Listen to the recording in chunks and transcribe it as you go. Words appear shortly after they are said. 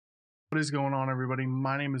What is going on, everybody?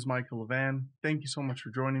 My name is Michael Levan. Thank you so much for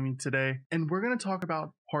joining me today. And we're going to talk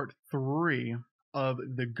about part 3 of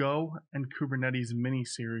the Go and Kubernetes mini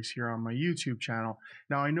series here on my YouTube channel.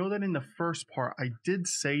 Now, I know that in the first part, I did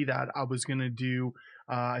say that I was going to do,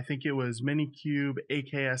 I think it was Minikube,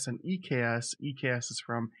 AKS, and EKS. EKS is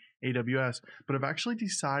from AWS, but I've actually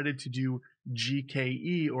decided to do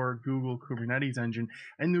GKE, or Google Kubernetes Engine.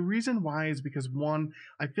 And the reason why is because, one,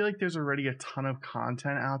 I feel like there's already a ton of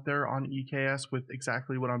content out there on EKS with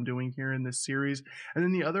exactly what I'm doing here in this series. And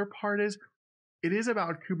then the other part is, it is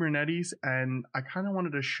about Kubernetes, and I kind of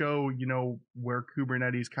wanted to show, where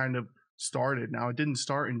Kubernetes kind of started. Now, it didn't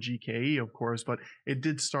start in GKE, of course, but it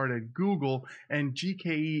did start at Google, and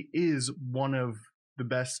GKE is one of the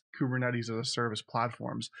best Kubernetes as a service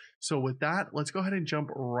platforms. So with that, let's go ahead and jump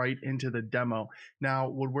right into the demo. Now,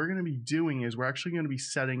 what we're going to be doing is we're actually going to be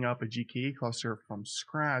setting up a GKE cluster from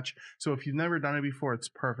scratch. So if you've never done it before, it's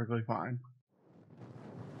perfectly fine.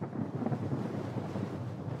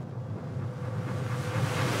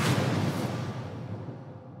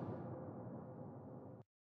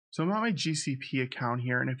 So I'm on my GCP account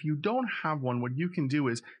here, and if you don't have one, what you can do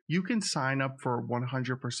is you can sign up for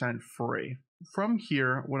 100% free. From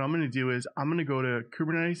here, what I'm going to do is I'm going to go to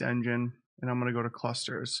Kubernetes Engine, and I'm going to go to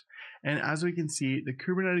clusters. And as we can see, the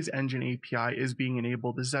Kubernetes Engine API is being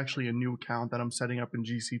enabled. This is actually a new account that I'm setting up in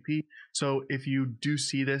GCP. So if you do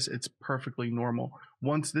see this, it's perfectly normal.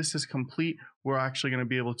 Once this is complete, we're actually going to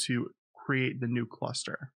be able to create the new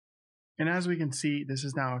cluster. And as we can see, this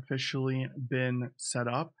has now officially been set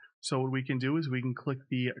up. So what we can do is we can click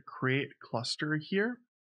the create cluster here.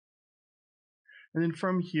 And then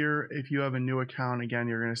from here, if you have a new account, again,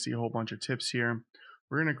 you're going to see a whole bunch of tips here.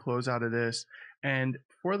 We're going to close out of this. And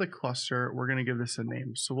for the cluster, we're going to give this a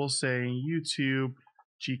name. So we'll say YouTube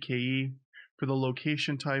GKE. For the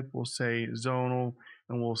location type, we'll say zonal.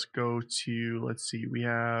 And we'll go to, let's see, we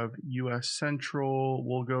have US Central.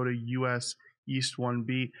 We'll go to US East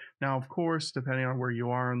 1B. Now, of course, depending on where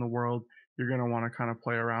you are in the world, you're going to want to kind of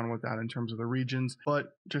play around with that in terms of the regions,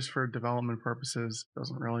 but just for development purposes, it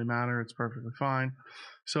doesn't really matter. It's perfectly fine.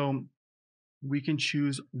 So we can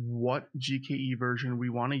choose what GKE version we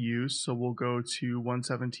want to use. So we'll go to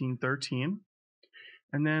 117.13,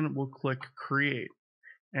 and then we'll click create.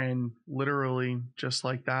 And literally just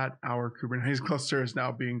like that, our Kubernetes cluster is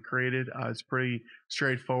now being created. It's pretty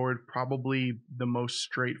straightforward, probably the most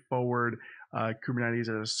straightforward Kubernetes as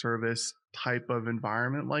a service type of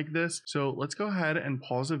environment like this. So let's go ahead and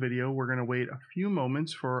pause the video. We're going to wait a few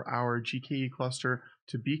moments for our GKE cluster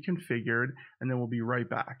to be configured, and then we'll be right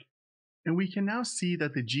back. And we can now see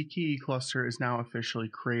that the GKE cluster is now officially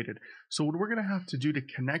created. So what we're going to have to do to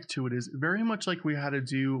connect to it is very much like we had to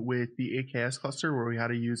do with the AKS cluster, where we had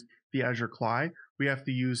to use the Azure CLI. We have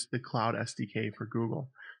to use the Cloud SDK for Google.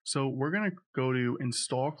 So we're going to go to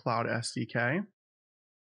install Cloud SDK.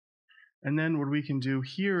 And then what we can do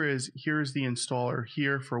here is, here's the installer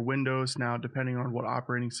here for Windows. Now, depending on what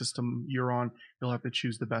operating system you're on, you'll have to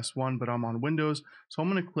choose the best one, but I'm on Windows. So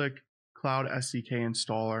I'm going to click Cloud SDK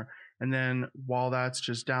installer. And then while that's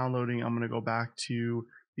just downloading, I'm going to go back to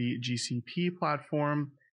the GCP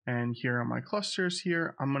platform. And here are my clusters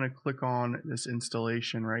here. I'm going to click on this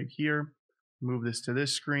installation right here, move this to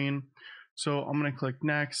this screen. So I'm going to click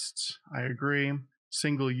next. I agree.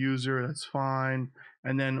 Single user, that's fine.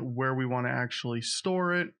 And then where we want to actually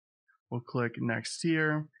store it, we'll click next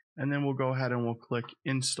here. And then we'll go ahead and we'll click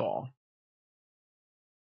install.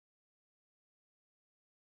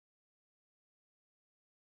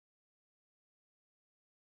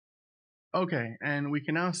 Okay, and we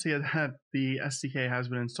can now see that the SDK has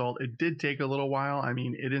been installed. It did take a little while. I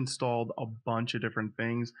mean, it installed a bunch of different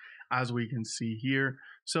things, as we can see here.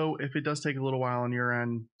 So if it does take a little while on your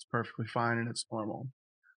end, it's perfectly fine and it's normal.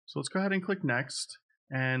 So let's go ahead and click next.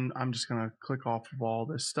 And I'm just going to click off of all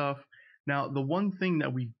this stuff. Now, the one thing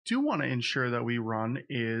that we do want to ensure that we run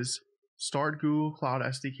is start Google Cloud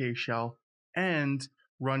SDK shell and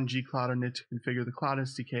run gcloud init to configure the Cloud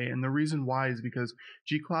SDK. And the reason why is because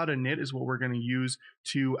gcloud init is what we're going to use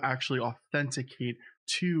to actually authenticate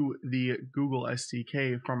to the Google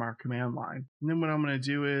SDK from our command line. And then what I'm going to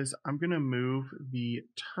do is I'm going to move the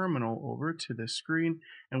terminal over to this screen,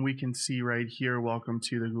 and we can see right here, welcome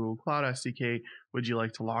to the Google Cloud SDK. Would you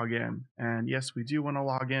like to log in? And yes, we do want to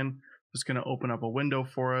log in. It's going to open up a window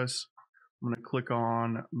for us. I'm going to click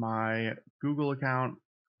on my Google account.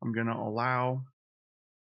 I'm going to allow.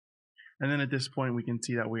 And then at this point, we can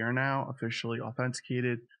see that we are now officially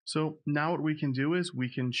authenticated. So now what we can do is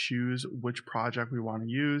we can choose which project we want to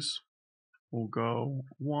use. We'll go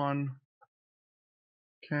 1.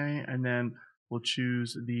 Okay, and then we'll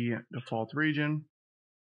choose the default region.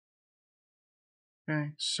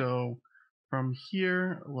 Okay, so from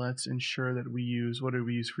here, let's ensure that we use, what do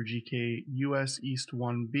we use for GK? US East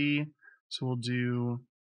 1B. So we'll do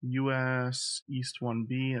US East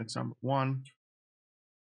 1B, that's number one.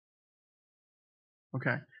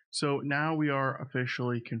 Okay, so now we are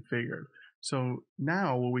officially configured. So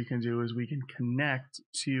now what we can do is we can connect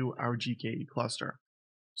to our GKE cluster.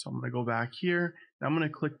 So I'm going to go back here, and I'm going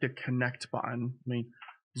to click the connect button. Let me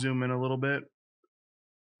zoom in a little bit,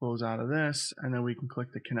 close out of this, and then we can click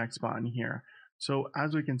the connect button here. So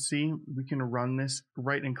as we can see, we can run this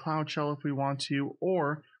right in Cloud Shell if we want to,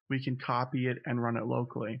 or we can copy it and run it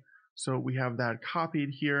locally. So we have that copied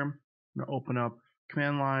here. I'm going to open up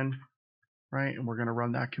command line, right? And we're going to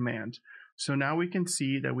run that command. So now we can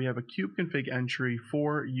see that we have a kubeconfig entry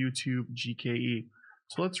for YouTube GKE.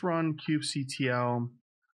 So let's run kubectl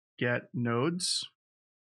get nodes.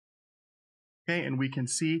 Okay, and we can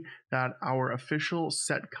see that our official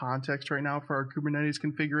set context right now for our Kubernetes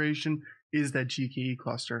configuration is that GKE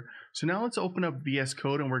cluster. So now let's open up VS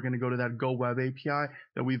Code, and we're going to go to that Go Web API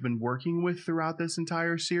that we've been working with throughout this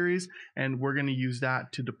entire series, and we're going to use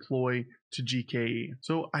that to deploy to GKE.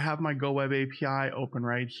 So I have my Go Web API open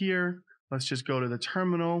right here. Let's just go to the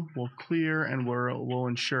terminal, we'll clear, and we'll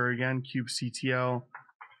ensure again kubectl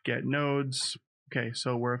get nodes. Okay,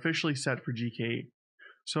 so we're officially set for GKE.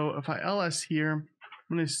 So if I ls here,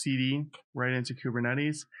 I'm going to cd right into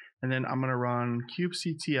Kubernetes, and then I'm going to run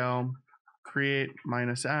kubectl create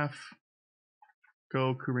 -f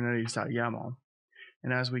go kubernetes.yaml.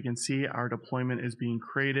 And as we can see, our deployment is being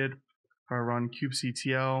created. If I run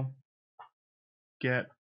kubectl get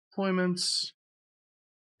deployments,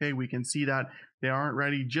 okay, we can see that they aren't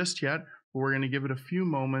ready just yet, but we're going to give it a few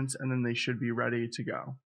moments and then they should be ready to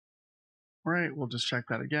go. All right, we'll just check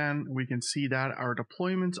that again. We can see that our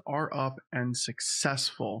deployments are up and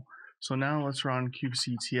successful. So now let's run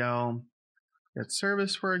kubectl get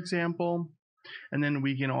service, for example, and then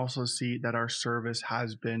we can also see that our service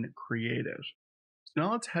has been created. So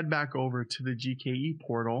now let's head back over to the GKE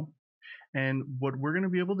portal. And what we're going to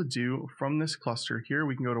be able to do from this cluster here,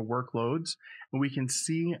 we can go to workloads and we can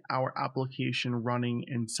see our application running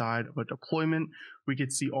inside of a deployment. We can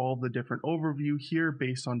see all the different overview here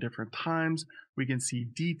based on different times. We can see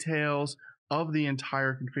details of the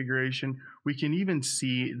entire configuration. We can even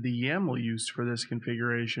see the YAML used for this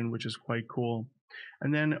configuration, which is quite cool.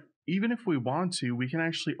 And then even if we want to, we can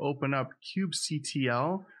actually open up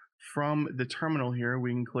kubectl from the terminal here.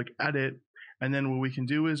 We can click edit. And then what we can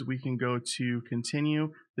do is we can go to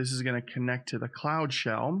continue. This is going to connect to the Cloud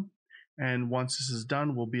Shell. And once this is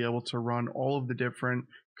done, we'll be able to run all of the different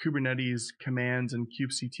Kubernetes commands and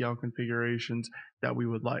kubectl configurations that we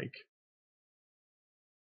would like.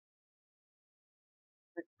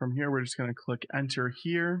 From here, we're just going to click enter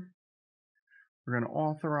here. We're going to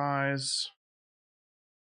authorize.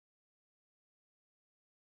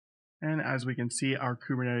 And as we can see, our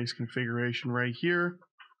Kubernetes configuration right here,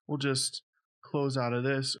 we'll just close out of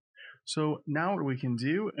this. So now what we can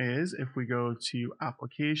do is if we go to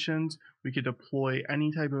applications, we could deploy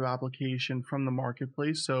any type of application from the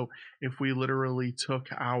marketplace. So if we literally took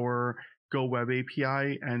our Go Web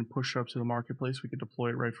API and push it up to the marketplace, we could deploy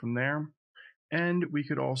it right from there. And we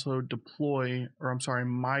could also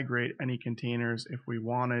migrate any containers if we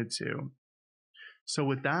wanted to. So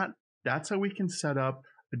with that, that's how we can set up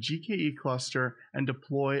a GKE cluster and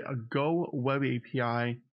deploy a Go Web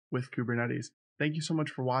API with Kubernetes. Thank you so much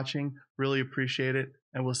for watching. Really appreciate it,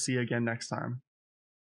 and we'll see you again next time.